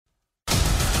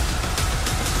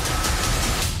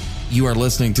You are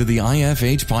listening to the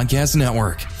IFH Podcast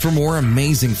Network. For more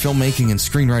amazing filmmaking and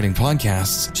screenwriting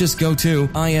podcasts, just go to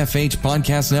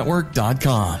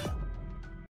ifhpodcastnetwork.com.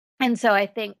 And so I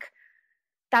think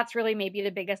that's really maybe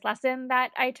the biggest lesson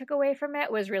that I took away from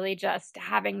it, was really just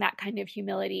having that kind of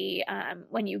humility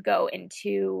when you go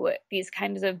into these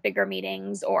kinds of bigger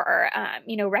meetings, or,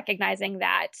 recognizing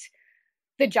that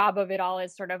the job of it all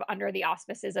is sort of under the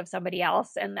auspices of somebody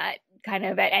else, and that kind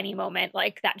of at any moment,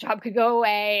 like, that job could go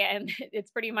away and it's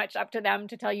pretty much up to them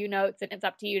to tell you notes, and it's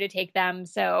up to you to take them.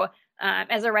 So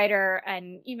as a writer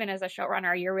and even as a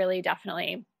showrunner, you're really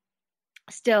definitely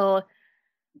still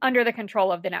under the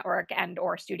control of the network and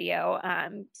or studio.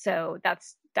 So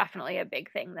that's definitely a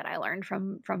big thing that I learned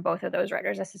from both of those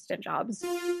writer's assistant jobs.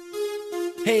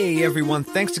 Hey everyone,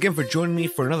 thanks again for joining me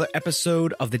for another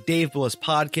episode of the Dave Bullis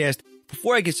Podcast.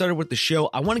 Before I get started with the show,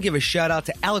 I want to give a shout out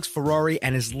to Alex Ferrari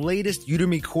and his latest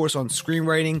Udemy course on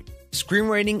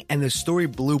screenwriting and the story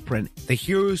blueprint, The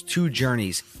Hero's Two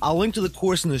Journeys. I'll link to the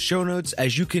course in the show notes,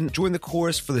 as you can join the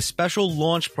course for the special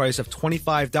launch price of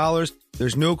 $25.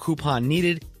 There's no coupon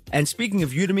needed. And speaking of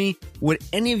Udemy, would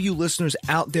any of you listeners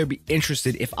out there be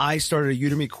interested if I started a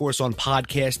Udemy course on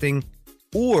podcasting?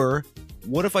 Or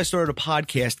what if I started a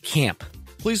podcast camp?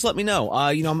 Please let me know.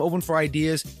 I'm open for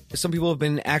ideas. Some people have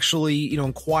been actually,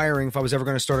 inquiring if I was ever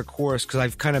going to start a course, because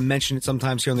I've kind of mentioned it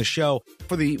sometimes here on the show.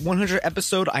 For the 100th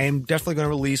episode, I am definitely going to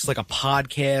release like a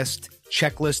podcast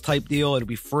checklist type deal. It'll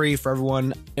be free for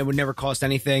everyone. It would never cost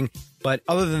anything. But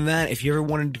other than that, if you ever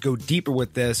wanted to go deeper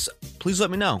with this, please let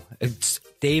me know. It's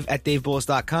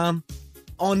dave@davebullis.com.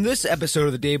 On this episode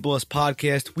of the Dave Bullis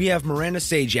Podcast, we have Miranda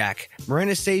Sajdak.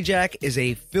 Miranda Sajdak is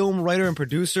a film writer and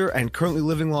producer and currently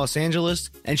living in Los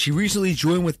Angeles, and she recently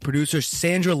joined with producer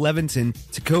Sandra Leviton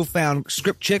to co-found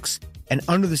Chix and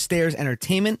Under the Stairs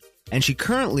Entertainment, and she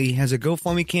currently has a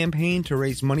GoFundMe campaign to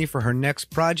raise money for her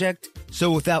next project.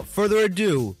 So without further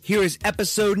ado, here is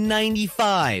episode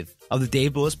 95 of the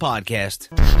Dave Bullis Podcast.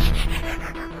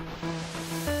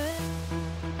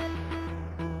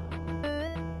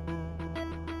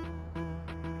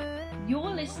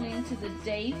 You're listening to the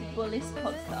Dave Bullis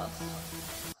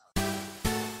Podcast.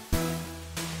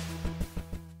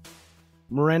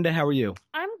 Miranda, how are you?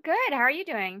 I'm good. How are you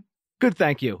doing? Good,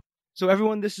 thank you. So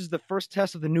everyone, this is the first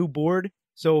test of the new board.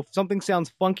 So if something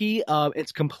sounds funky,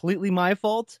 it's completely my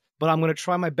fault, but I'm going to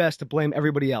try my best to blame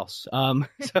everybody else.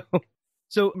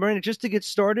 So Miranda, just to get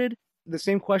started, the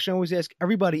same question I always ask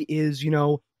everybody is,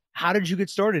 how did you get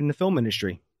started in the film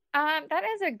industry? That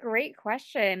is a great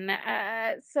question.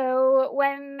 So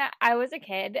when I was a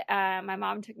kid, my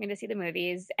mom took me to see the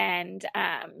movies, and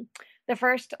the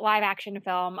first live action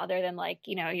film, other than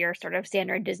your sort of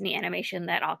standard Disney animation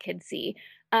that all kids see,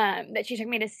 that she took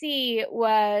me to see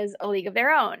was A League of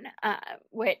Their Own,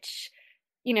 which,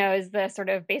 is the sort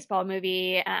of baseball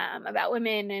movie about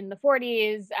women in the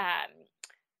 40s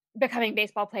becoming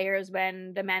baseball players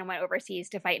when the men went overseas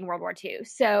to fight in World War II.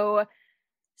 So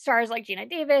stars like Gina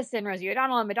Davis and Rosie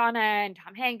O'Donnell and Madonna and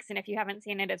Tom Hanks. And if you haven't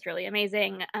seen it, it's really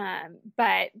amazing.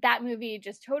 But that movie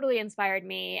just totally inspired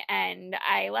me. And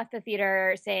I left the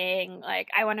theater saying,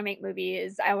 I want to make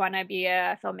movies. I want to be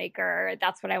a filmmaker.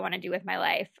 That's what I want to do with my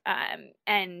life.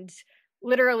 And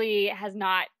literally has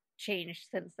not changed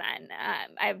since then.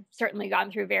 I've certainly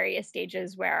gone through various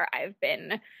stages where I've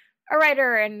been a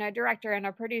writer and a director and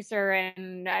a producer,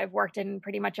 and I've worked in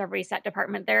pretty much every set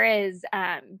department there is.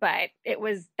 But it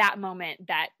was that moment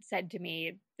that said to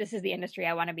me, this is the industry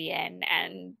I want to be in,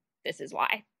 and this is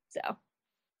why. So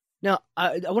now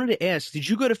I wanted to ask, did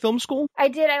you go to film school? I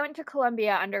did. I went to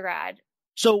Columbia undergrad.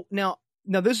 So now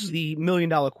this is the $1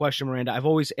 million question, Miranda. I've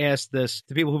always asked this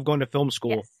to people who've gone to film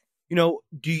school. Yes.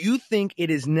 Do you think it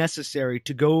is necessary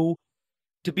to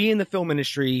be in the film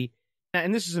industry?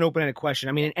 And this is an open-ended question.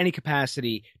 I mean, in any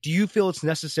capacity, do you feel it's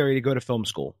necessary to go to film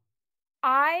school?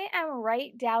 I am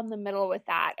right down the middle with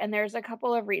that. And there's a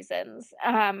couple of reasons.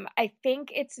 I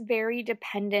think it's very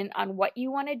dependent on what you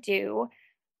want to do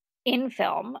in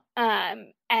film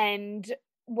and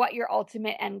what your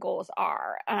ultimate end goals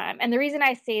are. And the reason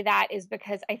I say that is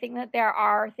because I think that there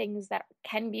are things that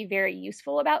can be very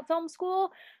useful about film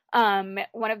school.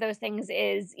 One of those things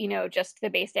is, just the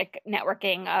basic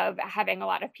networking of having a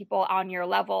lot of people on your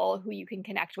level who you can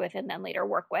connect with and then later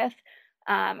work with.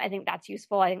 I think that's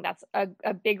useful. I think that's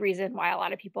a big reason why a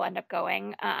lot of people end up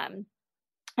going.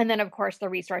 And then, of course, the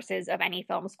resources of any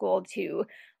film school to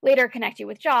later connect you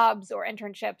with jobs or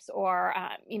internships or,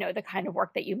 the kind of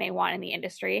work that you may want in the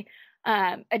industry.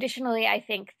 Additionally, I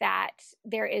think that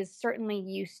there is certainly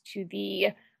use to the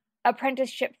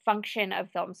apprenticeship function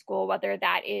of film school, whether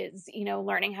that is,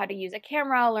 learning how to use a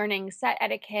camera, learning set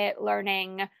etiquette,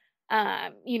 learning,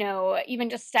 even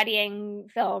just studying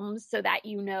films so that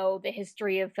you know the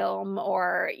history of film,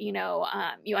 or,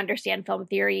 you understand film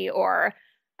theory, or,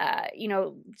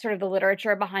 sort of the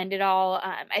literature behind it all.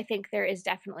 I think there is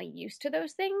definitely use to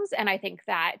those things. And I think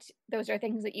that those are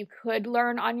things that you could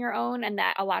learn on your own, and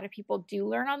that a lot of people do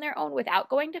learn on their own without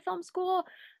going to film school.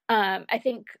 I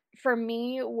think for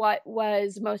me, what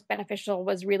was most beneficial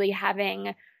was really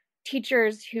having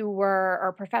teachers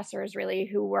or professors really,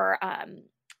 who were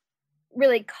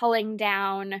really culling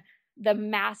down the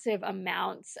massive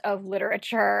amounts of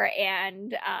literature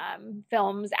and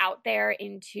films out there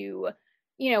into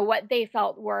what they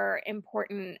felt were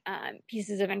important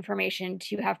pieces of information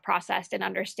to have processed and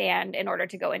understand in order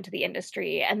to go into the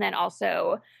industry. And then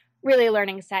also really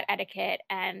learning set etiquette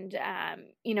and,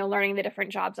 learning the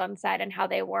different jobs on set and how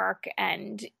they work,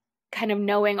 and kind of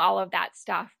knowing all of that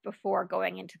stuff before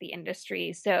going into the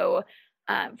industry. So,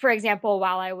 for example,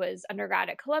 while I was undergrad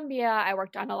at Columbia, I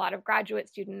worked on a lot of graduate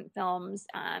student films,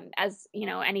 as,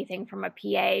 anything from a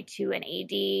PA to an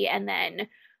AD. And then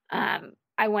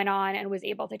I went on and was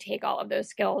able to take all of those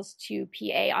skills to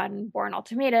PA on Bourne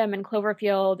Ultimatum and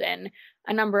Cloverfield and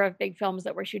a number of big films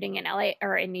that were shooting in LA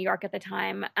or in New York at the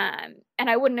time. And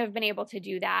I wouldn't have been able to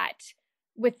do that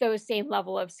with those same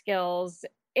level of skills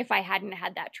if I hadn't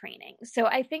had that training. So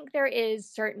I think there is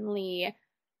certainly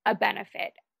a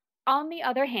benefit. On the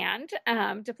other hand,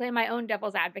 to play my own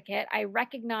devil's advocate, I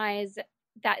recognize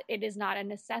that it is not a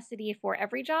necessity for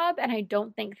every job, and I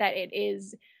don't think that it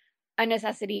is a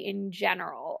necessity in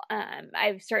general.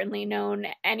 I've certainly known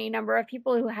any number of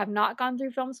people who have not gone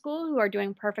through film school who are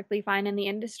doing perfectly fine in the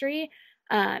industry,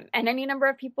 and any number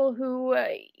of people who,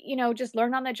 just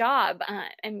learn on the job.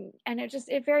 And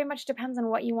it very much depends on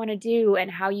what you want to do and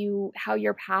how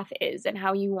your path is and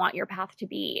how you want your path to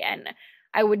be. And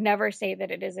I would never say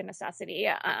that it is a necessity,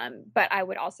 but I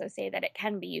would also say that it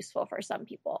can be useful for some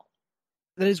people.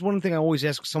 That is one thing I always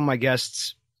ask some of my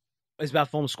guests is about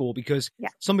film school, because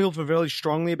some people feel very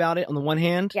strongly about it on the one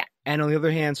hand, and on the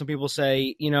other hand, some people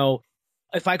say,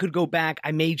 if I could go back,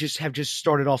 I may just have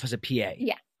started off as a PA.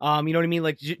 You know what I mean?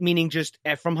 Like, meaning just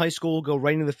from high school, go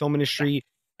right into the film industry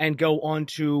and go on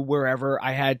to wherever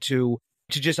I had to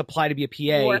just apply to be a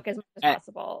PA. Work as much as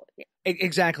possible.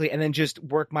 Exactly. And then just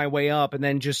work my way up, and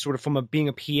then just sort of from being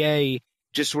a PA,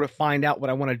 just sort of find out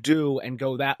what I want to do and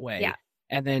go that way.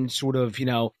 And then sort of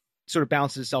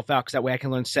balances itself out, because that way I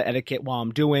can learn set etiquette while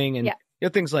I'm doing and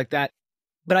things like that.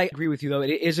 But I agree with you, though.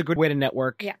 It is a good way to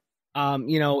network. It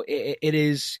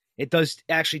does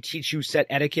actually teach you set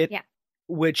etiquette,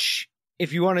 which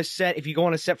if you go on a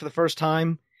set for the first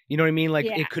time, you know what I mean? Like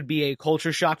it could be a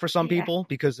culture shock for some people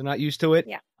because they're not used to it.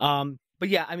 But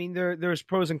I mean, there's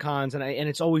pros and cons, and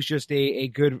it's always just a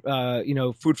good,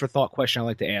 food for thought question I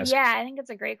like to ask. Yeah, I think it's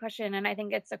a great question, and I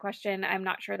think it's a question I'm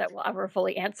not sure that we'll ever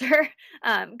fully answer,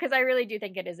 because I really do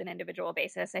think it is an individual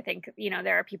basis. I think,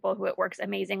 there are people who it works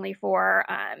amazingly for,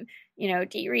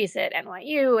 Dee Reese at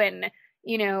NYU, and,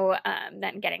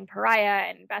 then getting Pariah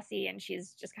and Bessie, and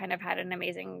she's just kind of had an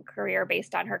amazing career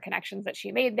based on her connections that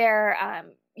she made there,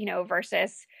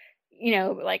 versus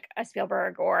like a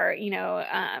Spielberg or,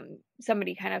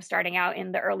 somebody kind of starting out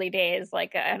in the early days,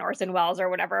 like an Orson Welles or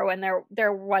whatever, when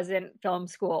there wasn't film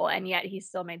school, and yet he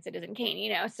still made Citizen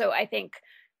Kane, So I think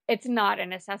it's not a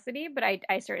necessity, but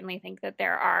I certainly think that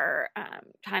there are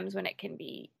times when it can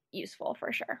be useful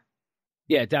for sure.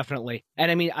 Yeah, definitely.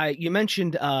 And I mean, you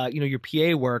mentioned, your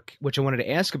PA work, which I wanted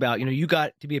to ask about. You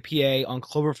got to be a PA on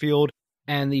Cloverfield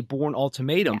and the Bourne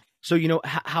Ultimatum. So,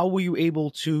 how were you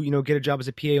able to, get a job as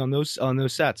a PA on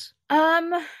those sets?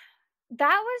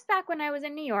 That was back when I was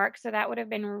in New York. So that would have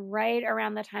been right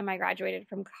around the time I graduated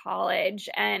from college.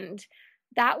 And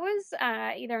that was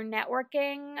either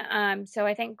networking. So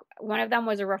I think one of them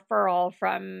was a referral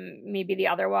from maybe the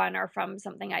other one, or from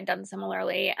something I'd done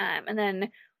similarly. And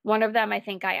then one of them, I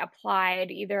think I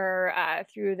applied either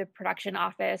through the production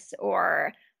office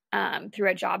or through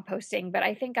a job posting, but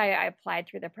I think I applied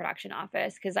through the production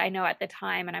office, because I know at the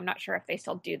time, and I'm not sure if they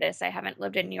still do this, I haven't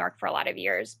lived in New York for a lot of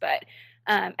years, but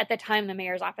at the time, the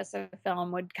mayor's office of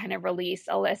film would kind of release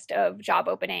a list of job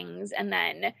openings, and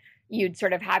then you'd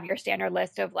sort of have your standard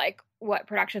list of like what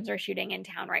productions are shooting in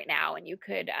town right now, and you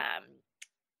could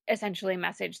essentially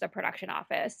message the production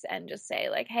office and just say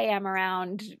like, hey, I'm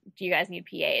around, do you guys need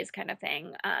PAs, kind of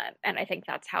thing. And I think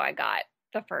that's how I got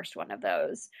the first one of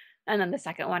those. And then the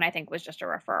second one, I think, was just a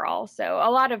referral. So a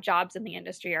lot of jobs in the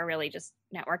industry are really just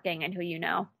networking and who you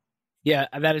know. Yeah,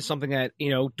 that is something that,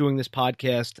 doing this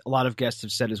podcast, a lot of guests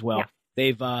have said as well.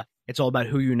 They've it's all about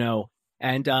who you know.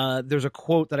 And there's a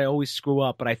quote that I always screw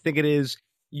up, but I think it is,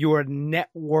 your net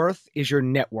worth is your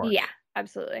network. Yeah,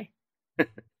 absolutely.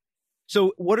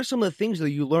 So what are some of the things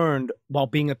that you learned while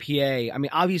being a PA? I mean,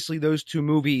 obviously those two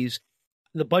movies,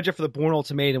 the budget for The Bourne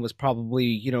Ultimatum was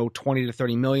probably, 20 to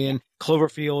 30 million.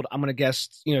 Cloverfield, I'm going to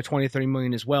guess, 20 to 30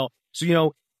 million as well.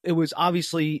 So, it was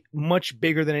obviously much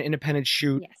bigger than an independent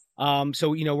shoot. Yes.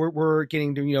 So, we're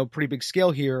getting to, pretty big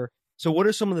scale here. So what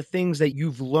are some of the things that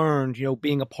you've learned,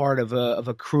 being a part of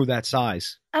a crew that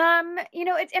size?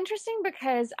 It's interesting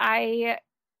because I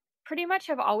pretty much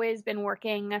have always been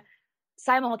working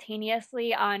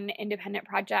simultaneously on independent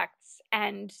projects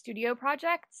and studio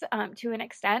projects to an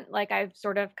extent. Like I've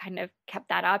sort of kind of kept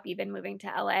that up, even moving to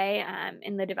LA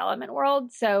in the development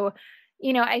world. So,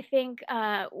 I think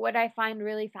what I find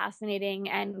really fascinating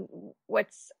and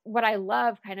what I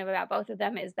love kind of about both of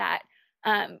them is that,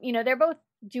 they're both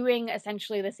doing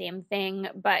essentially the same thing,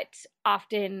 but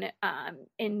often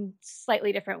in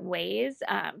slightly different ways.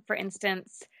 For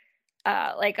instance,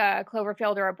 like a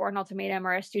Cloverfield or a Bourne Ultimatum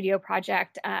or a studio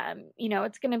project,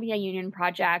 it's going to be a union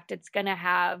project. It's going to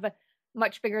have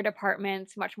much bigger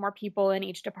departments, much more people in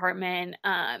each department.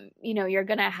 You're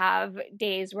going to have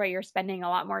days where you're spending a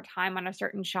lot more time on a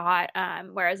certain shot,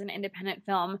 whereas an independent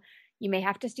film, you may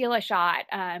have to steal a shot.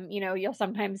 You'll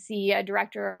sometimes see a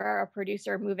director or a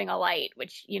producer moving a light,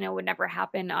 which, would never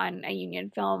happen on a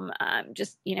union film.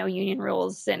 Union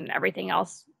rules and everything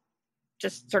else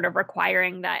just sort of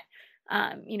requiring that,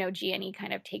 G&E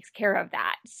kind of takes care of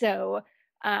that. So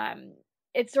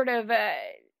it's sort of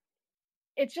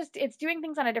it's doing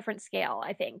things on a different scale,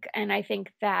 I think. And I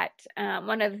think that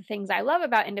one of the things I love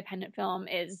about independent film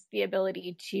is the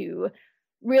ability to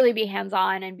really be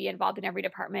hands-on and be involved in every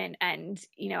department and,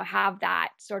 have that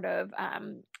sort of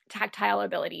tactile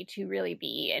ability to really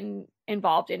be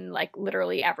involved in like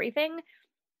literally everything.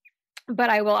 But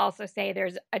I will also say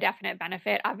there's a definite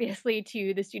benefit, obviously,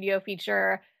 to the studio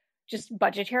feature, just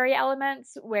budgetary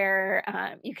elements where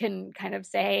you can kind of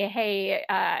say, hey,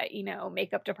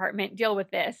 makeup department, deal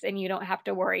with this. And you don't have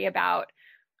to worry about,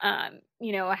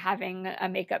 having a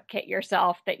makeup kit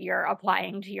yourself that you're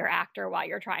applying to your actor while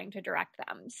you're trying to direct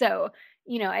them. So,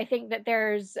 I think that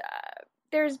there's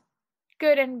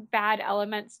good and bad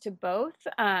elements to both.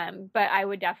 But I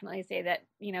would definitely say that,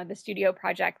 the studio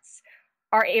projects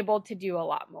are able to do a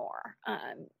lot more,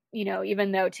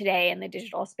 even though today in the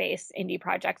digital space, indie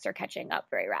projects are catching up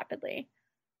very rapidly.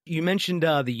 You mentioned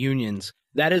the unions.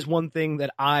 That is one thing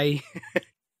that I,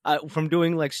 from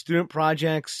doing like student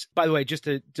projects, by the way, just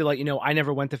to let you know, I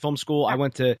never went to film school.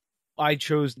 Yeah. I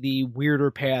chose the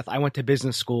weirder path. I went to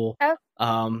business school.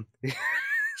 Oh.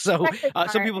 So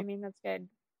some people, I mean, that's good.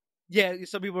 Yeah,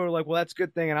 some people are like, well, that's a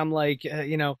good thing. And I'm like,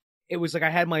 it was like I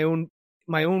had my own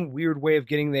weird way of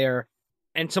getting there.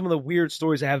 And some of the weird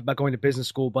stories I have about going to business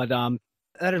school. But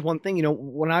that is one thing,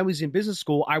 when I was in business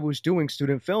school, I was doing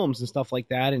student films and stuff like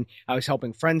that. And I was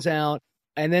helping friends out.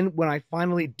 And then when I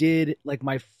finally did like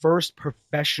my first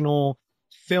professional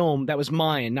film that was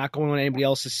mine, not going on anybody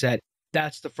else's set,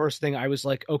 that's the first thing I was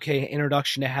like, okay,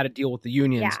 introduction to how to deal with the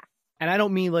unions. Yeah. And I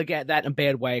don't mean like that in a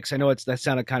bad way, because I know that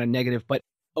sounded kind of negative, but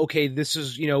okay, this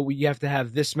is, you have to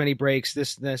have this many breaks,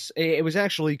 this. It was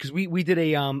actually, because we did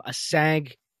a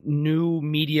SAG new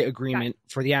media agreement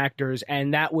for the actors,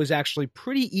 and that was actually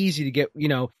pretty easy to get,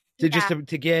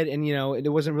 to get, and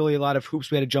there wasn't really a lot of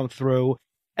hoops we had to jump through,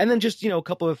 and then just a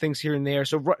couple of things here and there,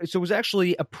 so it was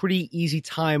actually a pretty easy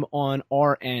time on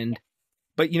our end.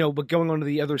 But going on to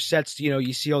the other sets,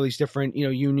 you see all these different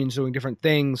unions doing different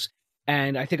things,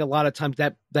 and I think a lot of times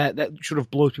that sort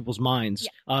of blows people's minds,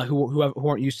 who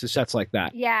aren't used to sets like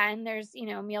that. Yeah, and there's,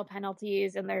 meal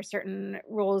penalties, and there's certain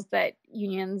rules that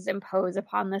unions impose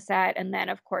upon the set. And then,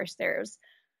 of course, there's,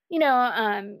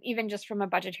 even just from a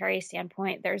budgetary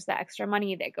standpoint, there's the extra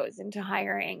money that goes into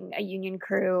hiring a union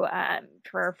crew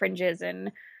for fringes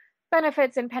and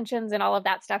benefits and pensions and all of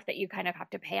that stuff that you kind of have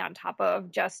to pay on top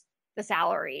of just the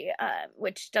salary,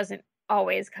 which doesn't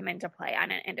always come into play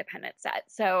on an independent set.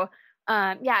 So,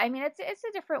 I mean, it's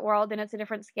a different world and it's a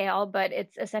different scale, but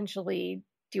it's essentially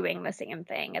doing the same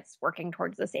thing. It's working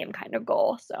towards the same kind of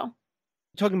goal. So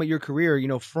talking about your career,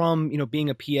 from, being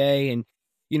a PA and,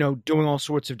 doing all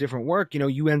sorts of different work,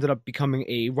 you ended up becoming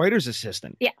a writer's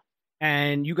assistant. Yeah.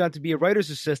 And you got to be a writer's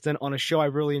assistant on a show I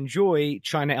really enjoy,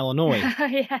 China, Illinois.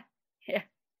 Yeah.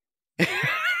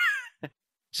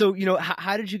 So,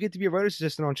 how did you get to be a writer's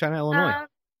assistant on China, Illinois?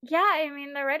 I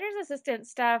mean, the writer's assistant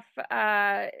stuff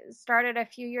started a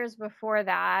few years before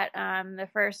that. The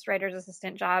first writer's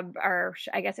assistant job, or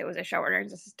I guess it was a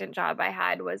showrunner's assistant job I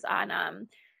had, was on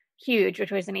Huge,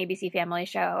 which was an ABC Family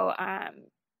show,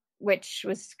 which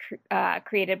was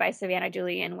created by Savannah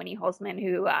Dooley and Winnie Holzman,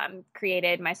 who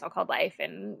created My So-Called Life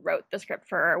and wrote the script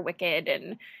for Wicked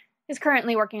and is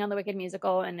currently working on the Wicked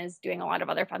musical and is doing a lot of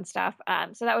other fun stuff.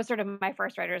 So that was sort of my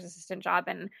first writer's assistant job.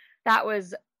 And that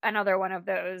was another one of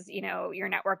those, your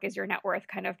network is your net worth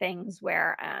kind of things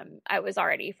where I was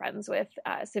already friends with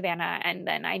Savannah, and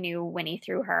then I knew Winnie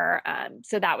through her.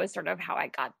 So that was sort of how I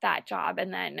got that job.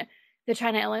 And then the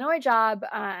China, Illinois job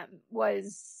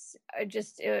was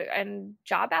just a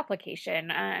job application.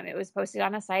 It was posted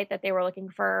on a site that they were looking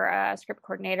for a script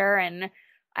coordinator, and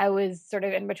I was sort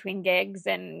of in between gigs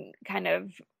and kind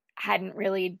of hadn't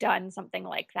really done something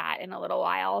like that in a little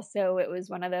while. So it was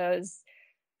one of those,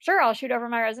 sure, I'll shoot over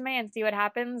my resume and see what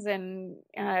happens. And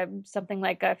something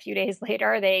like a few days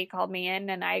later, they called me in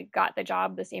and I got the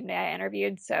job the same day I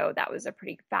interviewed. So that was a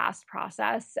pretty fast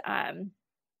process. And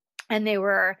they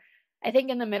were, I think,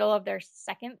 in the middle of their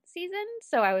second season.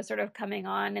 So I was sort of coming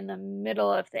on in the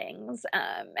middle of things.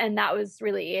 And that was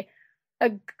really a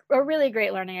really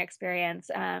great learning experience.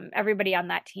 Everybody on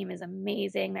that team is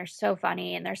amazing. They're so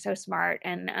funny and they're so smart.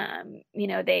 And,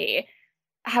 they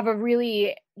have a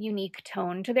really unique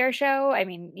tone to their show. I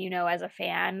mean, as a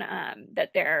fan,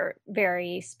 that they're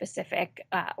very specific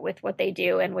with what they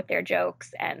do and with their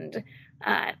jokes. And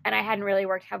I hadn't really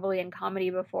worked heavily in comedy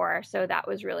before. So that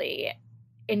was really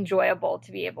enjoyable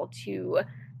to be able to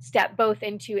step both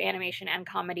into animation and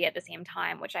comedy at the same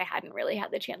time, which I hadn't really had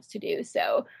the chance to do.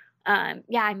 So it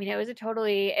was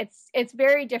it's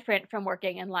very different from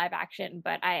working in live action,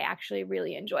 but I actually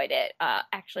really enjoyed it,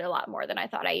 actually a lot more than I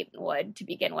thought I even would to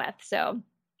begin with. So,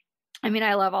 I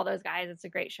love all those guys. It's a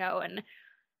great show, and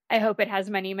I hope it has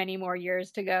many, many more years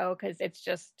to go because it's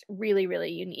just really, really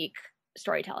unique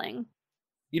storytelling.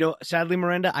 Sadly,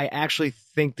 Miranda, I actually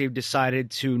think they've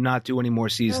decided to not do any more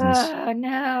seasons. Oh,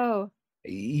 no.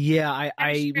 Yeah,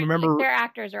 I remember their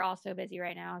actors are all so busy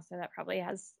right now, so that probably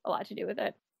has a lot to do with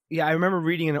it. Yeah, I remember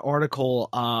reading an article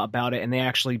about it, and they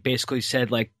actually basically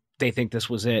said, like, they think this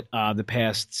was it, the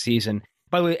past season.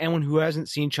 By the way, anyone who hasn't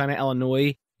seen China,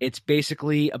 Illinois, it's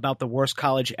basically about the worst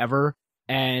college ever,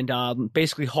 and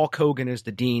basically Hulk Hogan is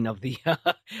the dean of the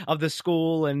of the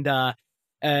school, and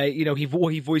he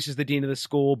voices the dean of the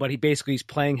school, but he basically is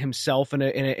playing himself in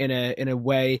a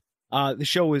way. The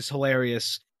show is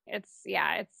hilarious.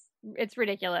 It's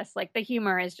ridiculous. Like, the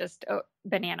humor is just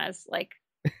bananas. Like,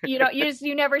 you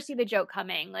never see the joke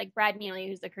coming. Like, Brad Neely,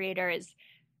 who's the creator,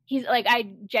 he's like,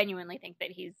 I genuinely think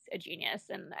that he's a genius,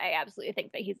 and I absolutely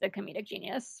think that he's a comedic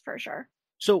genius for sure.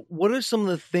 So what are some of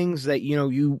the things that,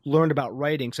 you learned about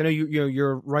writing? So I know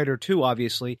you're a writer too,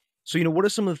 obviously. So, what are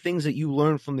some of the things that you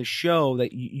learned from the show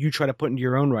that you try to put into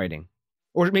your own writing?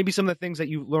 Or maybe some of the things that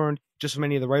you learned just from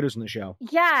any of the writers in the show?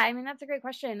 Yeah, that's a great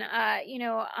question.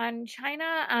 On China,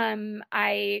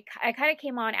 I kind of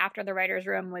came on after the writer's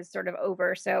room was sort of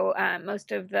over. So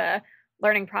most of the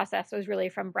learning process was really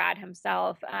from Brad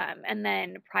himself. And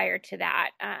then prior to that,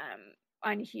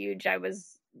 on Huge, I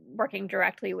was working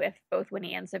directly with both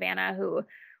Winnie and Savannah, who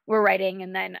were writing,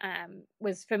 and then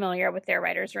was familiar with their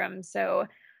writer's room. So,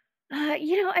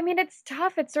 it's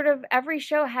tough. It's sort of every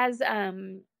show has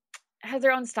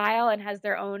their own style and has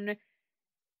their own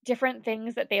different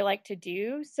things that they like to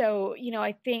do. So,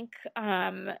 I think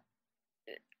I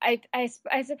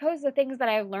suppose the things that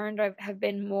I've learned have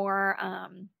been more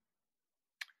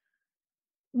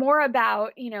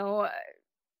about,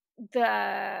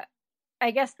 the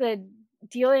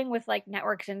dealing with like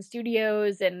networks and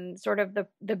studios and sort of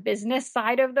the business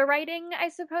side of the writing, I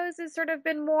suppose, has sort of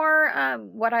been more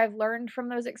what I've learned from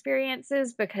those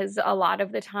experiences, because a lot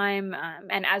of the time,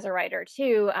 and as a writer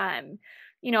too, a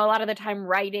lot of the time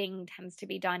writing tends to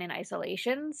be done in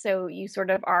isolation. So you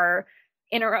sort of are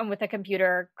in a room with a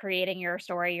computer creating your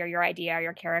story or your idea or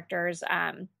your characters,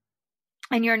 and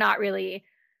you're not really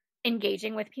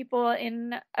engaging with people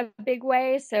in a big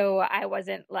way. So I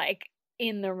wasn't like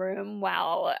in the room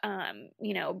while,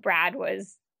 Brad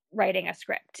was writing a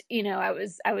script. I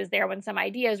was there when some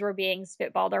ideas were being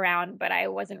spitballed around, but I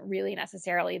wasn't really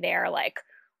necessarily there, like,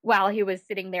 while he was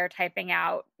sitting there typing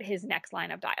out his next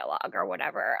line of dialogue or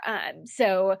whatever.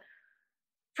 So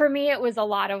for me, it was a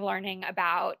lot of learning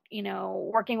about,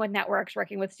 working with networks,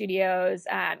 working with studios,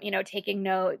 taking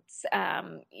notes,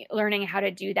 learning how to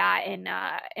do that in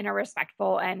a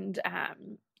respectful and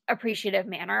appreciative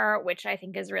manner, which I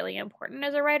think is really important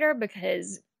as a writer,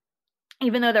 because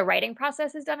even though the writing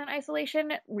process is done in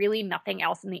isolation, really nothing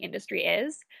else in the industry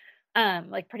is.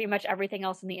 Like, pretty much everything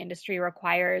else in the industry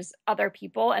requires other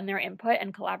people and their input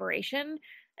and collaboration.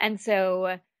 And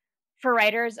so for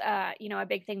writers, a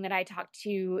big thing that I talk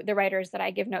to the writers that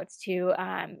I give notes to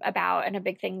about, and a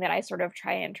big thing that I sort of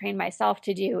try and train myself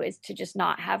to do, is to just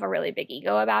not have a really big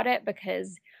ego about it,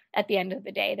 because at the end of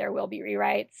the day, there will be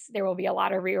rewrites. There will be a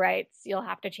lot of rewrites. You'll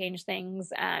have to change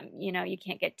things. You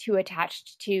can't get too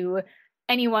attached to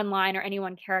any one line or any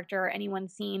one character or any one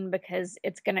scene, because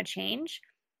it's going to change.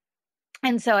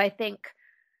 And so I think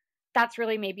that's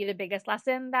really maybe the biggest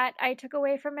lesson that I took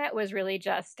away from it, was really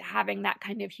just having that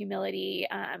kind of humility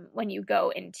when you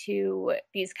go into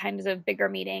these kinds of bigger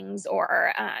meetings,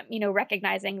 or,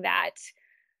 recognizing that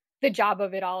the job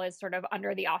of it all is sort of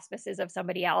under the auspices of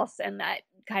somebody else, and that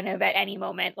kind of at any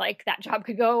moment, like, that job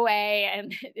could go away,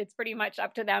 and it's pretty much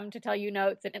up to them to tell you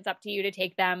notes, and it's up to you to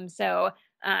take them. So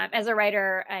as a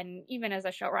writer and even as a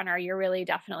showrunner, you're really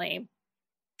definitely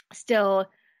still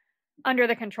under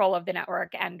the control of the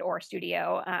network and or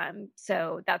studio.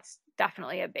 So that's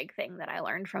definitely a big thing that I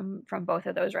learned from both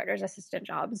of those writer's assistant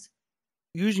jobs.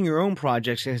 Using your own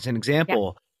projects as an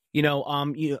example,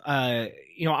 I'm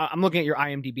looking at your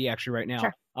IMDb actually right now.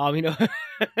 Sure.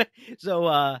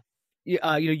 So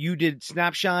you did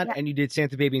Snapshot and you did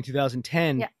Santa Baby in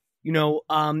 2010.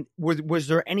 Was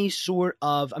there any sort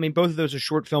of, both of those are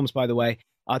short films, by the way,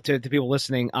 to people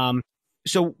listening.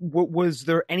 So was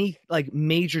there any like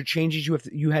major changes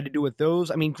you had to do with those?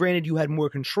 Granted, you had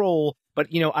more control, but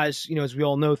as we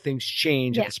all know, things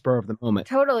change at the spur of the moment.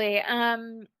 Totally.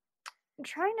 I'm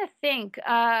trying to think.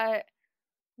 There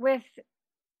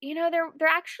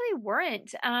actually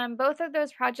weren't. Both of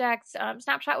those projects.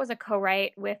 Snapshot was a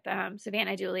co-write with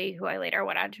Savannah Dooley, who I later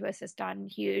went on to assist on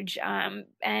Huge. I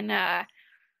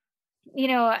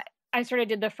sort of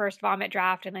did the first vomit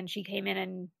draft, and then she came in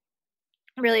and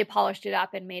really polished it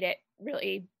up and made it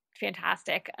really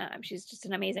fantastic. She's just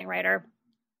an amazing writer.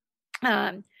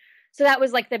 So that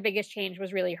was like the biggest change,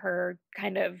 was really her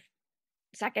kind of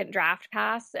second draft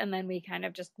pass. And then we kind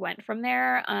of just went from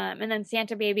there. And then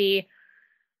Santa Baby,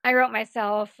 I wrote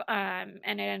myself, and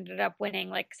it ended up winning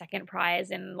like second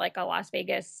prize in like a Las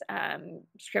Vegas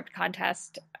script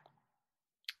contest,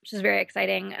 which was very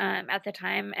exciting at the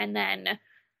time. And then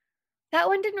that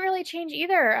one didn't really change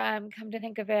either, come to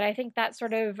think of it. I think that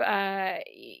sort of,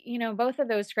 both of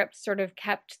those scripts sort of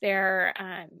kept their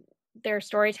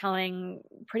storytelling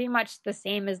pretty much the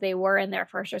same as they were in their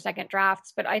first or second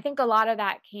drafts. But I think a lot of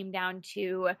that came down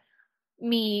to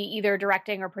me either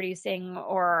directing or producing,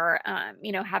 or,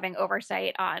 having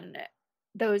oversight on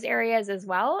those areas as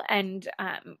well. And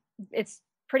it's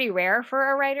pretty rare for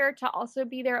a writer to also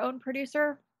be their own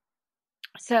producer.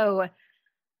 So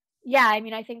yeah,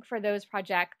 I think for those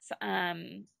projects,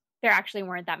 there actually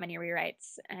weren't that many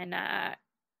rewrites. And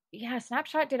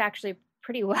Snapshot did actually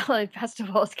pretty well at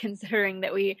festivals, considering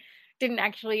that we didn't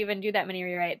actually even do that many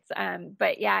rewrites.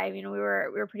 But yeah, we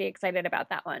were pretty excited about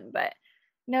that one. But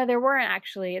no, there weren't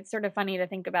actually. It's sort of funny to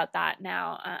think about that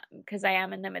now, because I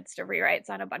am in the midst of rewrites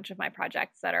on a bunch of my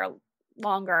projects that are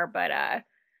longer. But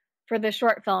for the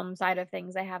short film side of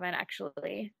things, I haven't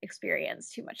actually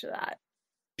experienced too much of that.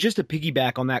 Just to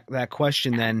piggyback on that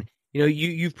question, then,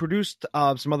 you've produced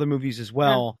some other movies as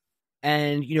well.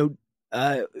 And,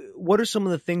 what are some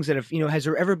of the things that have, has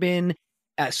there ever been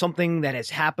something that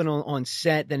has happened on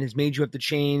set that has made you have to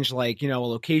change, like, a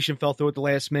location fell through at the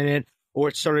last minute, or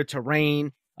it started to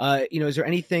rain? Is there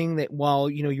anything that while,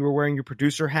 you were wearing your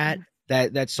producer hat,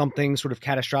 that something sort of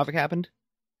catastrophic happened?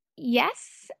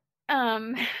 Yes.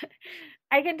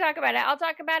 I can talk about it. I'll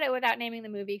talk about it without naming the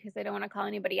movie, because I don't want to call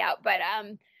anybody out. But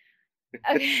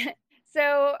okay.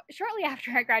 So shortly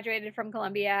after I graduated from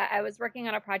Columbia, I was working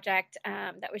on a project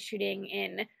that was shooting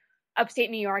in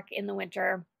upstate New York in the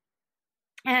winter.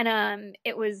 And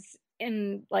it was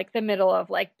in like the middle of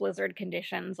like blizzard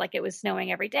conditions. Like, it was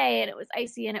snowing every day, and it was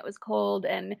icy, and it was cold.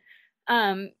 And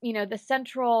the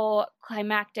central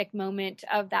climactic moment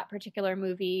of that particular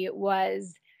movie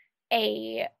was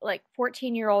a like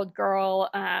 14-year-old girl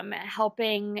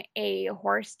helping a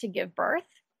horse to give birth.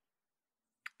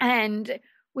 And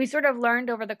we sort of learned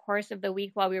over the course of the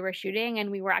week while we were shooting,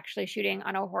 and we were actually shooting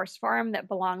on a horse farm that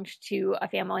belonged to a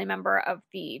family member of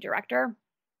the director.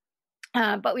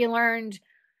 But we learned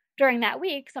during that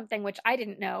week something which I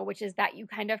didn't know, which is that you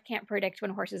kind of can't predict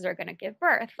when horses are going to give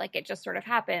birth. Like, it just sort of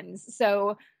happens.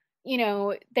 So,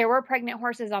 there were pregnant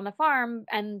horses on the farm,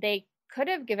 and they could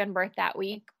have given birth that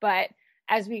week. But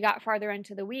as we got farther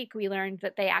into the week, we learned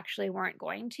that they actually weren't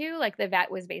going to. Like, the vet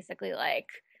was basically like,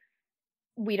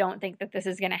 we don't think that this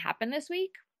is going to happen this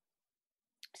week.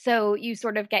 So you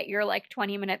sort of get your like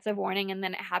 20 minutes of warning, and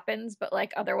then it happens. But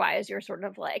like, otherwise you're sort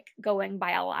of like going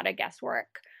by a lot of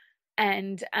guesswork.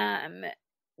 And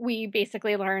we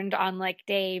basically learned on like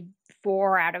day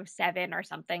 4 out of 7 or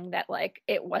something that like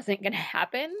it wasn't going to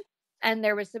happen. And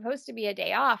there was supposed to be a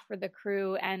day off for the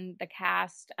crew and the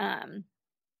cast on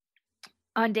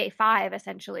day 5,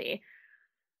 essentially.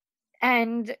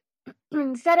 And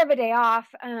instead of a day off,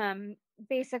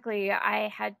 basically I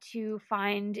had to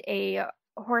find a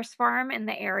horse farm in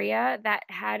the area that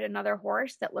had another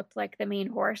horse that looked like the main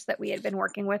horse that we had been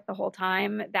working with the whole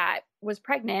time, that was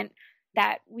pregnant,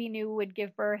 that we knew would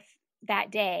give birth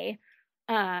that day,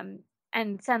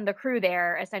 and send the crew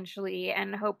there essentially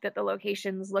and hope that the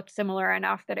locations looked similar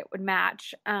enough that it would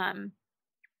match,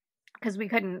 because we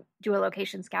couldn't do a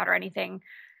location scout or anything.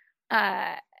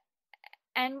 And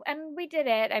we did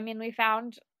it. I mean, we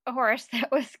found a horse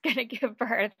that was going to give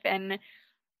birth, and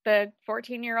the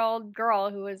 14-year-old girl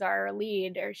who was our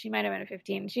lead, or she might have been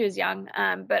 15, she was young,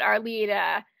 but our lead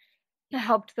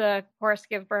helped the horse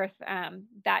give birth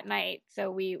that night.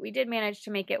 So we did manage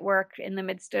to make it work in the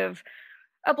midst of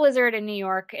a blizzard in New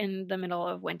York in the middle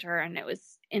of winter, and it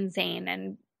was insane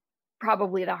and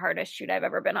probably the hardest shoot I've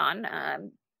ever been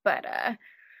on. But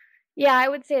yeah, I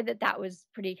would say that was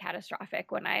pretty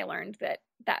catastrophic when I learned that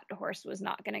horse was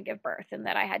not going to give birth and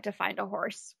that I had to find a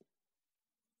horse.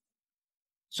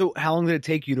 So how long did it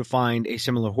take you to find a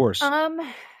similar horse?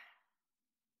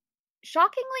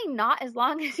 Shockingly not as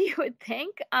long as you would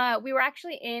think. We were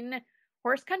actually in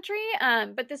horse country,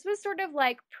 but this was sort of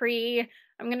like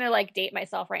I'm going to like date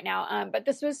myself right now, but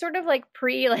this was sort of like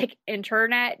like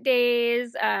internet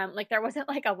days. Like there wasn't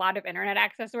like a lot of internet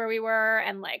access where we were,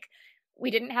 and like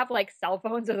we didn't have like cell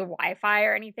phones or the Wi-Fi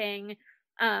or anything.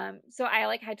 So I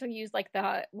like had to use like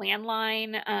the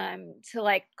landline to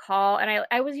like call, and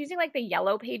I was using like the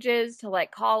yellow pages to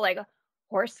like call like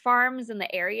horse farms in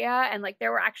the area, and like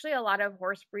there were actually a lot of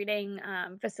horse breeding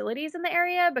facilities in the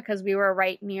area because we were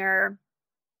right near,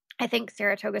 I think,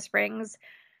 Saratoga Springs,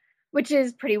 which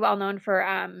is pretty well known for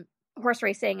horse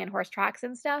racing and horse tracks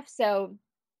and stuff. So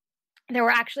there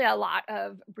were actually a lot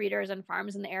of breeders and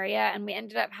farms in the area, and we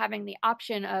ended up having the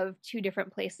option of 2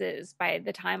 different places by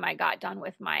the time I got done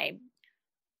with my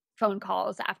phone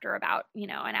calls after about, an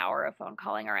hour of phone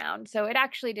calling around. So it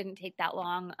actually didn't take that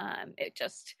long. It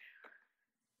just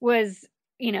was,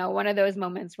 one of those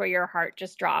moments where your heart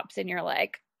just drops and you're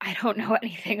like, I don't know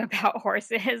anything about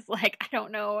horses. Like, I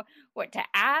don't know what to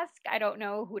ask. I don't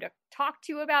know who to talk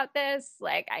to about this.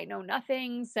 Like, I know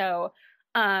nothing. So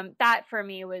that for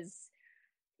me was,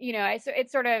 so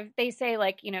it's sort of, they say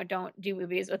like, don't do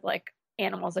movies with like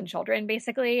animals and children,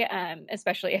 basically,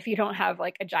 especially if you don't have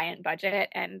like a giant budget.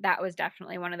 And that was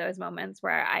definitely one of those moments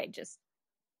where I just,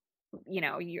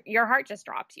 your heart just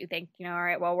drops. You think, all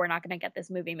right, well, we're not going to get this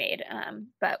movie made.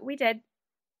 But we did.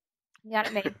 We got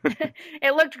it made.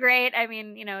 It looked great. I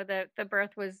mean, the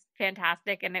birth was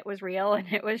fantastic, and it was real,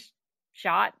 and it was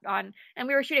shot on, and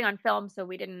we were shooting on film, so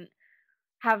we didn't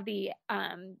have the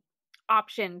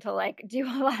option to like do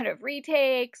a lot of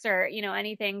retakes or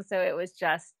anything. So it was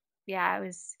just, yeah, it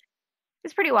was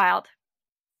pretty wild.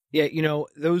 Yeah,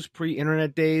 those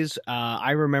pre-internet days,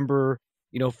 I remember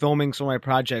filming some of my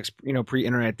projects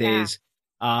pre-internet days.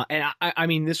 And I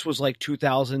mean, this was like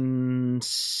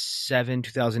 2007,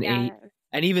 2008. Yeah.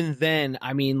 And even then,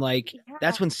 I mean, like,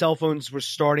 that's when cell phones were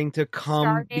starting to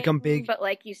become big. But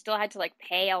like, you still had to like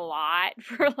pay a lot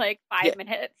for like 5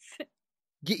 minutes.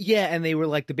 Yeah, and they were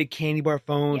like the big candy bar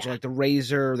phones, or like the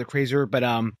Razor, the Crazer, but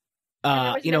there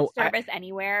was no service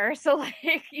anywhere, so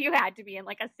like you had to be in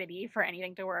like a city for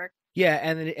anything to work. Yeah,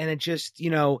 and it just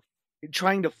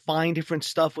trying to find different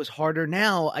stuff was harder.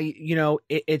 Now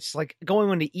it's like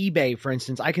going onto eBay, for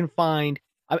instance. I can find,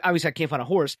 obviously I can't find a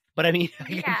horse, but I mean I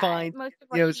can find most of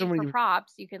what so many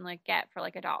props you can like get for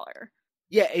like $1.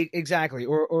 Yeah, exactly.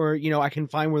 Or I can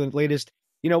find where the latest.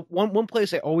 One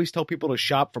place I always tell people to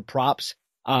shop for props.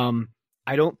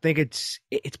 I don't think it's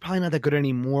probably not that good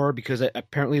anymore because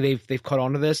apparently they've caught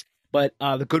on to this. But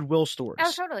the Goodwill stores.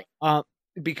 Oh, totally.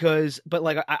 But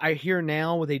like I hear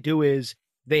now what they do is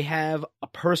they have a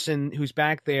person who's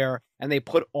back there and they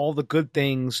put all the good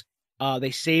things. They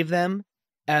save them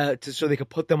so they could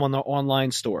put them on their online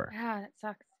store. Yeah, that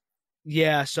sucks.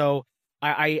 Yeah, so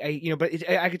but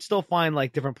I could still find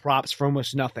like different props for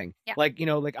almost nothing. Yeah. Like,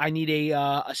 like I need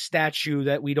a statue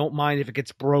that we don't mind if it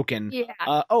gets broken.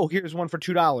 Yeah. Here's one for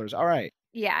 $2. All right.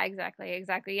 Yeah, exactly.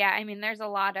 Yeah. I mean, there's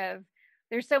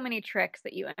so many tricks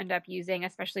that you end up using,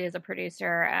 especially as a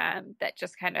producer, that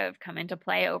just kind of come into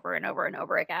play over and over and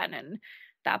over again. And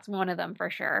that's one of them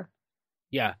for sure.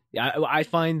 Yeah. I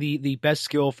find the best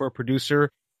skill for a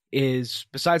producer is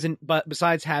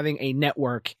besides having a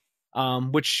network,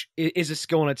 which is a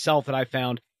skill in itself that I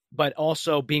found, but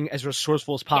also being as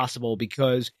resourceful as possible,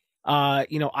 because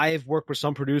I have worked with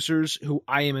some producers who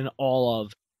I am in awe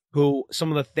of, who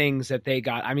some of the things that they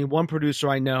got. I mean, one producer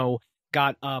I know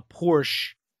got a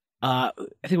Porsche, I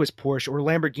think it was Porsche or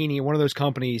Lamborghini, one of those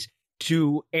companies,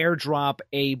 to airdrop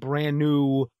a brand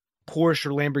new Porsche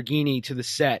or Lamborghini to the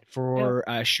set for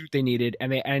a shoot they needed,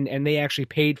 and they actually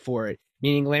paid for it.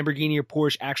 Meaning Lamborghini or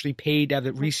Porsche actually paid to have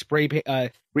it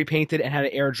repainted and had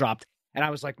it airdropped. And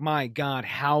I was like, my God,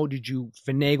 how did you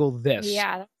finagle this?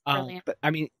 Yeah, that's brilliant. But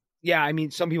I mean,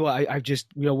 some people I've just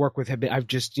work with I've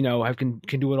just can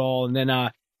do it all. And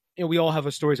then we all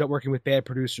have stories about working with bad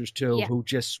producers too, who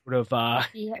just sort of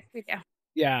yes, we do.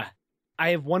 Yeah.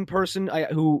 I have one person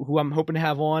who I'm hoping to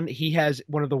have on. He has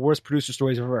one of the worst producer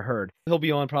stories I've ever heard. He'll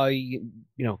be on probably,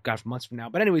 God, for months from now.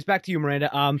 But anyways, back to you,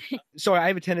 Miranda. Sorry, I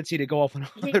have a tendency to go off on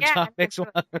other topics.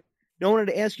 I wanted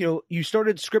to ask, you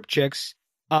started Chix,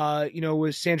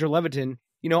 with Sandra Leviton.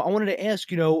 I wanted to ask,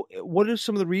 what are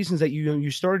some of the reasons that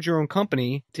you started your own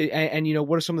company and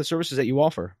what are some of the services that you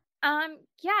offer?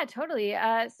 Yeah, totally.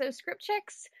 So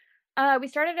Chix, we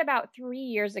started about 3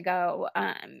 years ago,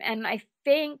 and I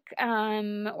think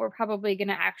we're probably going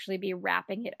to actually be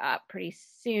wrapping it up pretty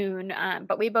soon.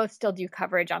 But we both still do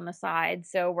coverage on the side,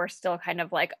 so we're still kind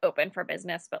of like open for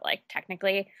business, but like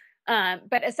technically.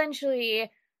 But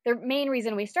essentially, the main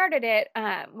reason we started it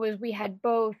was we had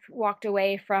both walked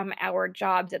away from our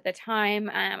jobs at the time.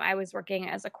 I was working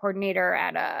as a coordinator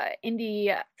at a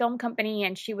indie film company,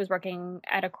 and she was working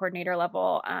at a coordinator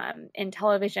level in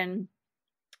television.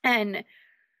 And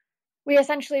we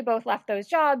essentially both left those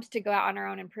jobs to go out on our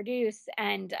own and produce.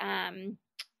 And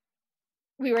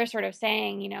we were sort of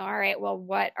saying, all right, well,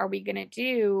 what are we going to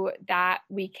do that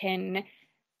we can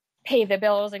pay the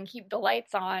bills and keep the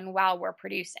lights on while we're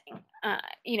producing?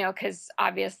 Because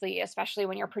obviously, especially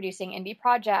when you're producing indie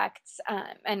projects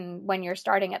and when you're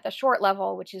starting at the short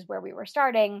level, which is where we were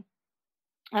starting,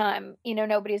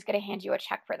 nobody's going to hand you a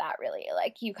check for that, really.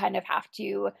 Like, you kind of have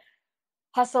to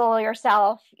hustle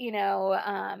yourself,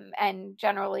 and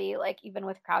generally, like, even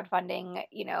with crowdfunding,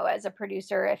 as a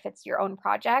producer, if it's your own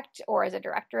project, or as a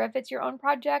director, if it's your own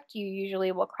project, you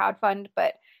usually will crowdfund,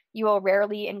 but you will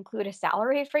rarely include a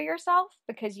salary for yourself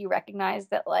because you recognize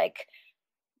that, like,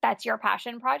 that's your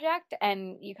passion project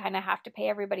and you kind of have to pay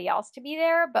everybody else to be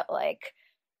there, but like,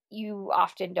 you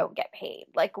often don't get paid.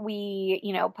 Like, we,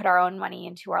 put our own money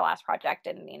into our last project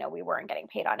and, we weren't getting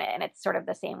paid on it. And it's sort of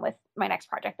the same with my next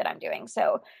project that I'm doing.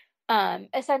 So,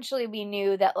 essentially we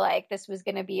knew that, like, this was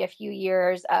going to be a few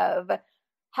years of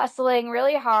hustling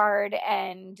really hard.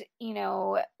 And,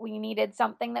 we needed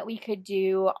something that we could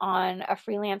do on a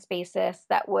freelance basis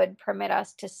that would permit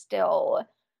us to still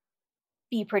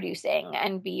be producing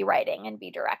and be writing and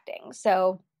be directing.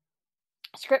 So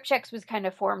Chix was kind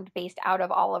of formed based out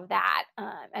of all of that,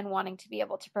 and wanting to be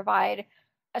able to provide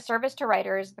a service to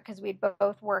writers, because we'd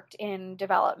both worked in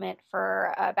development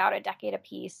for about a decade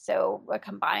apiece. So a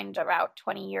combined about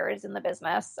 20 years in the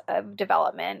business of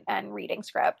development and reading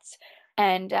scripts.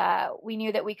 And we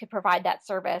knew that we could provide that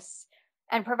service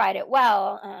and provide it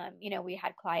well. We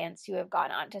had clients who have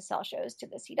gone on to sell shows to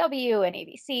the CW and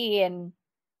ABC and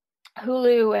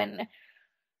Hulu and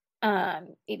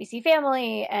ABC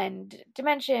Family and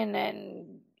Dimension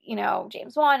and,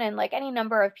 James Wan and like any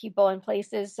number of people and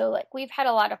places. So like, we've had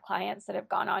a lot of clients that have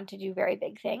gone on to do very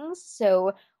big things.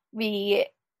 So we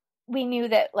knew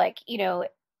that, like,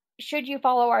 should you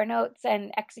follow our notes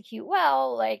and execute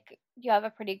well, like, you have a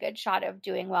pretty good shot of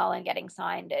doing well and getting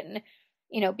signed and,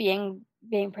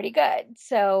 being pretty good.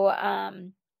 So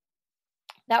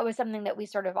that was something that we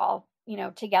sort of all,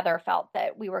 together felt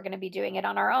that we were going to be doing it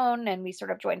on our own, and we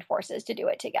sort of joined forces to do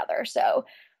it together. So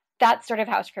that's sort of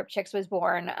how Chix was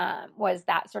born, was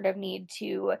that sort of need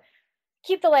to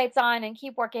keep the lights on and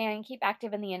keep working and keep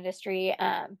active in the industry,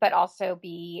 but also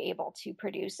be able to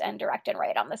produce and direct and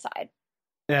write on the side.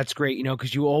 That's great,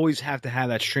 because you always have to have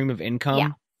that stream of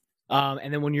income. Yeah.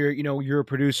 And then when you're a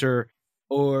producer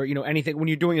or, anything, when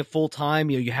you're doing it full time,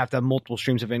 you have to have multiple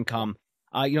streams of income.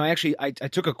 I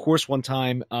took a course one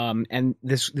time, and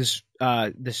this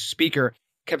speaker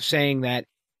kept saying that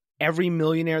every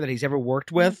millionaire that he's ever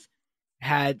worked with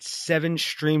had 7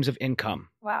 streams of income.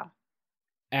 Wow.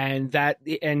 And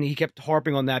he kept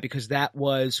harping on that because that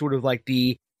was sort of like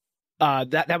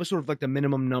that was sort of like the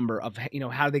minimum number of,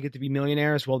 how do they get to be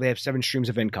millionaires? Well, they have 7 streams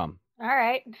of income. All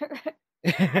right.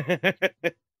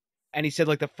 And he said,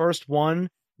 like, the first one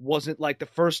wasn't like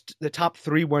the top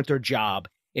 3 weren't their job.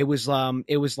 It was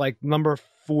like number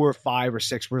 4 or 5 or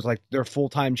 6 was like their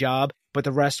full-time job, but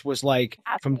the rest was like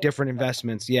from different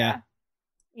investments. Yeah.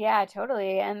 Yeah,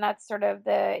 totally. And that's sort of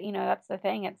the, that's the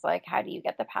thing. It's like, how do you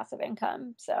get the passive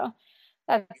income? So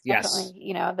That's Yes.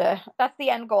 definitely, that's the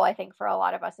end goal, I think, for a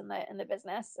lot of us in the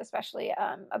business, especially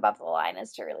above the line,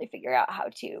 is to really figure out how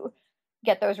to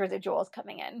get those residuals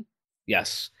coming in.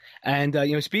 Yes. And,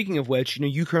 speaking of which,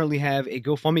 you currently have a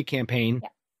GoFundMe campaign Yeah.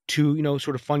 to,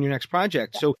 sort of fund your next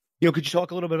project. Yeah. So, could you talk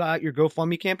a little bit about your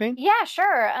GoFundMe campaign? Yeah,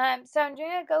 sure. So I'm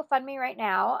doing a GoFundMe right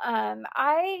now.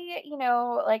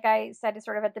 Like I said,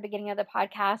 sort of at the beginning of the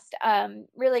podcast,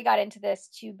 really got into this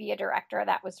to be a director.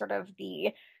 That was sort of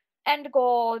the end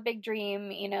goal, the big dream,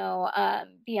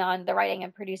 beyond the writing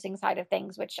and producing side of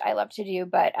things, which I love to do,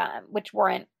 but which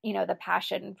weren't, the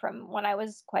passion from when I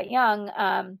was quite young.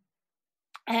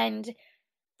 And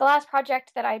the last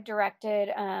project that I directed,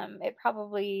 it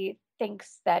probably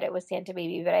thinks that it was Santa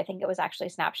Baby, but I think it was actually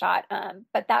Snapshot.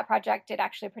 But that project did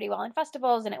actually pretty well in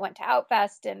festivals, and it went to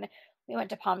Outfest, and we went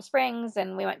to Palm Springs,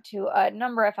 and we went to a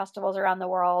number of festivals around the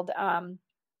world.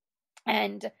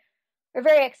 And we're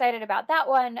very excited about that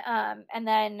one. And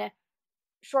then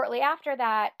shortly after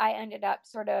that, I ended up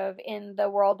sort of in the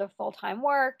world of full-time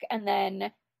work, and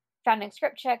then founding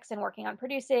Chix and working on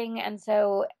producing. And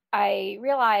so I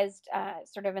realized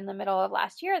sort of in the middle of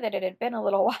last year that it had been a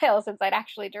little while since I'd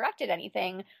actually directed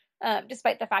anything,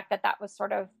 despite the fact that that was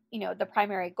sort of, the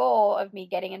primary goal of me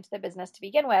getting into the business to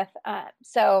begin with.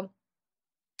 So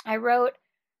I wrote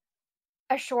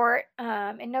a short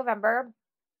in November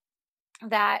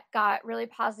that got really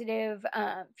positive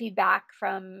feedback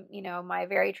from, my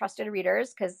very trusted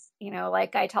readers. Cause,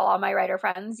 like I tell all my writer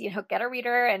friends, get a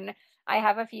reader. And I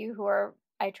have a few who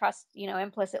I trust,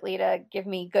 implicitly to give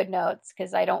me good notes,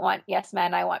 cause I don't want yes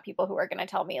men. I want people who are going to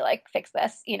tell me like, fix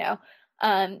this,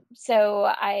 So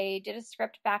I did a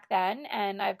script back then,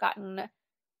 and I've gotten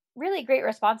really great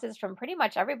responses from pretty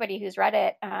much everybody who's read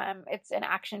it. It's an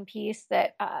action piece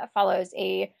that follows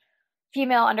a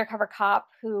female undercover cop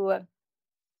who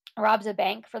robs a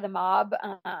bank for the mob,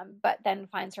 but then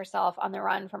finds herself on the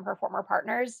run from her former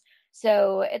partners.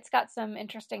 So it's got some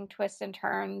interesting twists and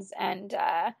turns, and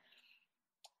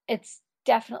it's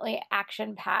definitely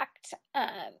action-packed.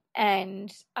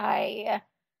 And I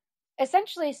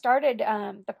essentially started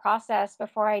the process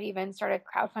before I'd even started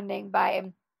crowdfunding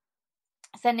by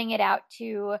sending it out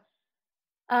to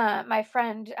my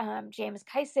friend James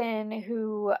Kyson,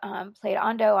 who played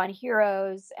Ando on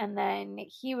Heroes, and then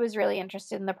he was really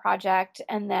interested in the project.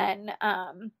 And then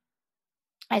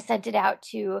I sent it out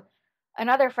to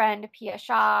another friend, Pia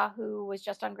Shah, who was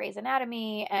just on Grey's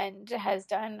Anatomy and has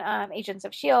done Agents of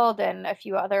S.H.I.E.L.D. and a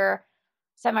few other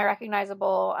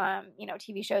semi-recognizable,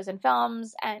 TV shows and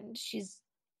films. And she's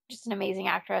just an amazing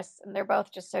actress, and they're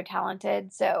both just so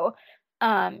talented. So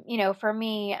for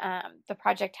me, the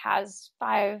project has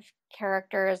 5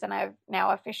 characters, and I've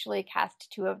now officially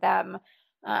cast 2 of them.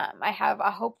 I have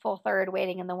a hopeful third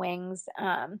waiting in the wings.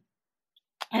 And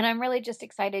I'm really just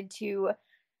excited to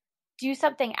do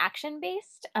something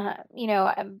action-based.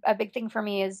 A big thing for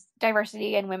me is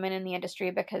diversity and women in the industry,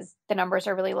 because the numbers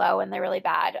are really low and they're really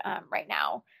bad right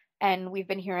now. And we've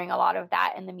been hearing a lot of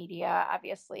that in the media,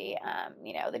 obviously.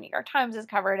 The New York Times has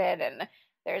covered it, and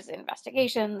there's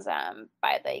investigations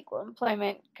by the Equal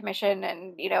Employment Commission,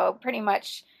 and, pretty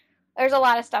much there's a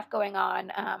lot of stuff going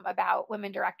on about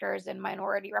women directors and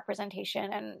minority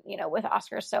representation. And, with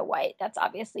Oscars so white, that's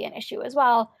obviously an issue as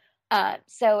well.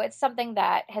 So it's something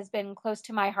that has been close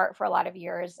to my heart for a lot of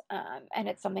years. And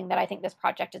it's something that I think this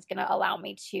project is going to allow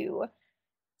me to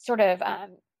sort of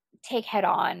take head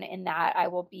on, in that I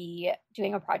will be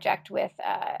doing a project with,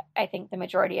 I think the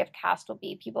majority of cast will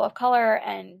be people of color.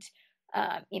 And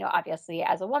obviously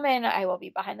as a woman, I will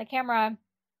be behind the camera.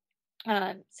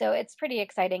 So it's pretty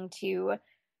exciting to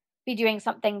be doing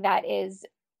something that is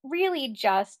really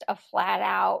just a flat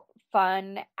out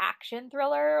fun action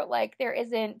thriller. Like, there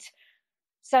isn't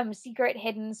some secret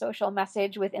hidden social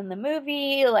message within the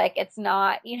movie. Like, it's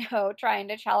not, trying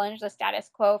to challenge the status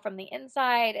quo from the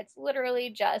inside. It's literally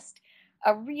just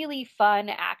a really fun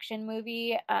action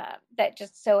movie that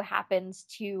just so happens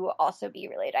to also be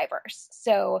really diverse.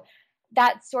 So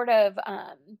that's sort of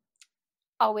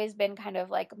always been kind of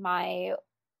like my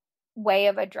way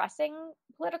of addressing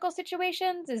political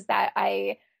situations, is that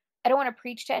I don't want to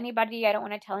preach to anybody. I don't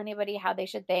want to tell anybody how they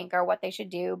should think or what they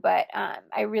should do, but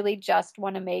I really just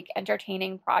want to make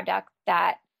entertaining product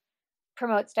that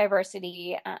promotes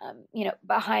diversity,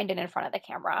 behind and in front of the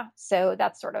camera. So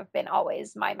that's sort of been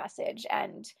always my message.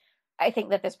 And I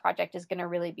think that this project is going to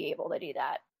really be able to do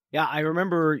that. Yeah, I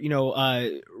remember,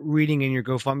 reading in your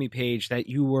GoFundMe page that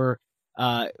you were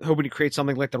hoping to create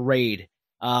something like The Raid.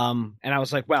 And I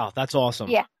was like, wow, that's awesome.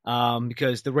 Yeah.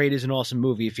 Because The Raid is an awesome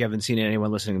movie if you haven't seen it,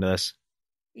 anyone listening to this.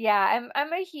 Yeah,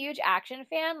 I'm a huge action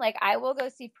fan. Like I will go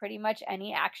see pretty much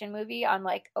any action movie on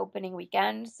like opening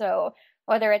weekend. So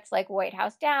whether it's like White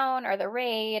House Down or The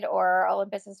Raid or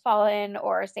Olympus Has Fallen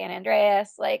or San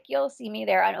Andreas, like you'll see me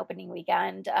there on opening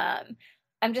weekend.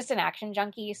 I'm just an action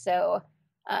junkie, so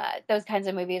those kinds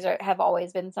of movies have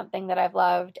always been something that I've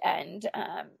loved, and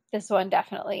this one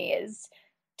definitely is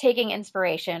taking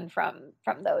inspiration from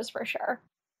those for sure.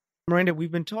 Miranda,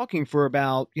 we've been talking for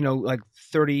about, like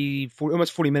 30, 40,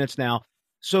 almost 40 minutes now.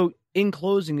 So in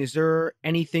closing, is there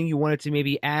anything you wanted to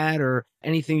maybe add or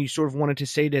anything you sort of wanted to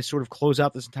say to sort of close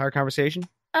out this entire conversation?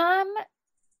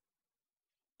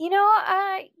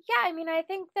 Yeah, I mean, I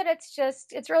think that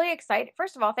it's really exciting.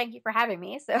 First of all, thank you for having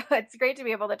me. So it's great to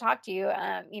be able to talk to you.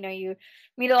 You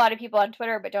meet a lot of people on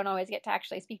Twitter, but don't always get to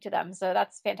actually speak to them. So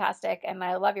that's fantastic. And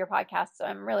I love your podcast. So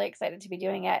I'm really excited to be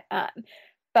doing it. Yeah,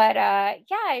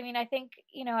 I mean, I think,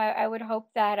 I would hope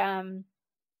that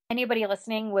anybody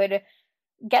listening would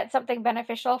get something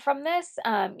beneficial from this.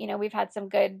 We've had some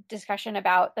good discussion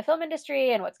about the film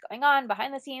industry and what's going on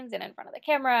behind the scenes and in front of the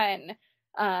camera. And,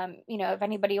 if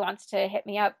anybody wants to hit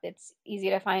me up, it's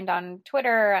easy to find on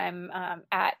Twitter. I'm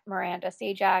at Miranda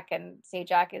Sajdak, and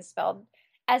Sajdak is spelled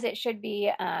as it should be,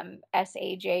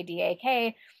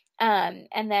 Sajdak.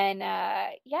 And then,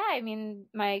 I mean,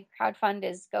 my crowdfund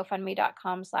is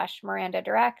GoFundMe.com/Miranda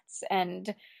Directs.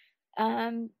 And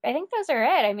I think those are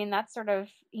it. I mean, that's sort of,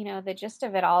 the gist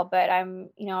of it all, but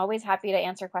I'm, always happy to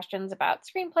answer questions about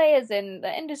screenplays and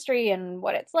the industry and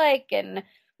what it's like and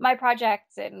my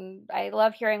projects. And I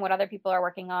love hearing what other people are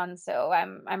working on. So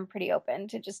I'm pretty open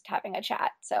to just having a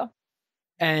chat. So.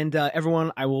 And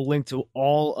everyone, I will link to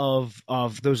all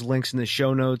of those links in the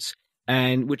show notes,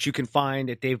 and which you can find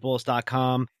at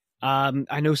davebullis.com.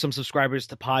 I know some subscribers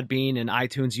to Podbean and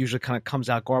iTunes usually kind of comes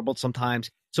out garbled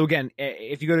sometimes. So again,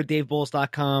 if you go to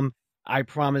davebullis.com, I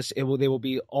promise they will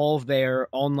be all there,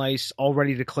 all nice, all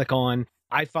ready to click on.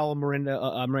 I follow Miranda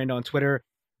on Twitter,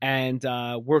 and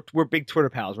we're big Twitter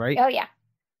pals, right? Oh yeah.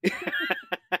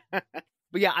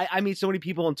 But yeah, I meet so many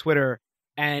people on Twitter,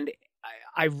 and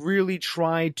I really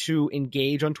try to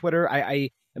engage on Twitter. I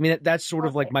mean, that's sort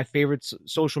of like my favorite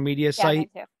social media site.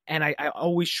 Me too. And I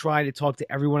always try to talk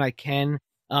to everyone I can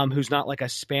who's not like a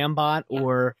spam bot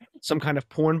or some kind of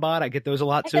porn bot. I get those a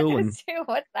lot too.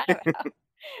 What's that about?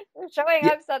 They're showing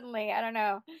up suddenly. I don't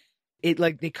know. It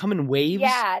like they come in waves.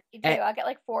 Yeah, you do. I'll get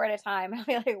like 4 at a time. I'll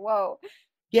be like, whoa.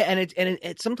 Yeah, and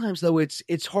it sometimes though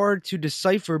it's hard to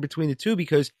decipher between the two,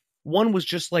 because one was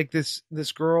just like this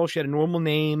girl. She had a normal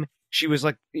name. She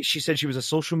said she was a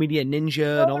social media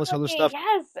ninja and all this other stuff.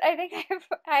 Yes, I think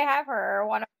I have her, or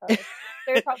one of her.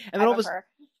 There's probably and then of her.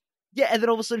 Yeah, and then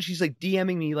all of a sudden she's like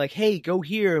DMing me like, "Hey, go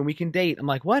here and we can date." I'm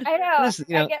like, "What?" I know. What is,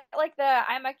 I get like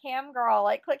I'm a cam girl,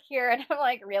 like click here, and I'm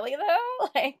like, really though?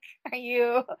 Like, are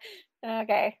you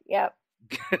okay? Yep.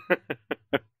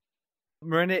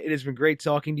 Miranda, it has been great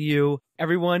talking to you.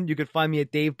 Everyone, you can find me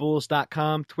at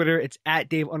davebullis.com. Twitter, it's at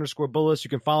Dave_Bullis. You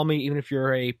can follow me even if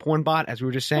you're a porn bot, as we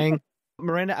were just saying.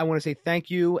 Miranda, I want to say thank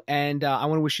you, and I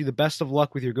want to wish you the best of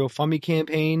luck with your GoFundMe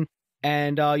campaign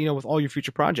and, with all your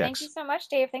future projects. Thank you so much,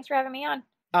 Dave. Thanks for having me on.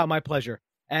 Oh, my pleasure.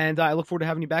 And I look forward to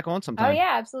having you back on sometime. Oh,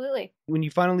 yeah, absolutely. When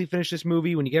you finally finish this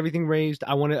movie, when you get everything raised,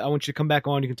 I want you to come back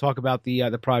on. You can talk about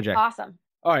the project. Awesome.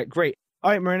 All right, great.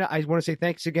 All right, Miranda, I want to say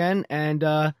thanks again, and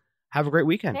have a great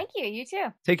weekend. Thank you. You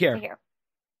too. Take care. Take care.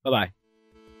 Bye-bye.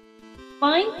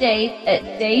 Find Dave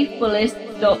at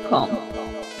davebullis.com.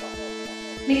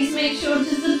 Please make sure to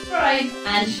subscribe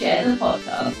and share the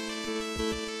podcast.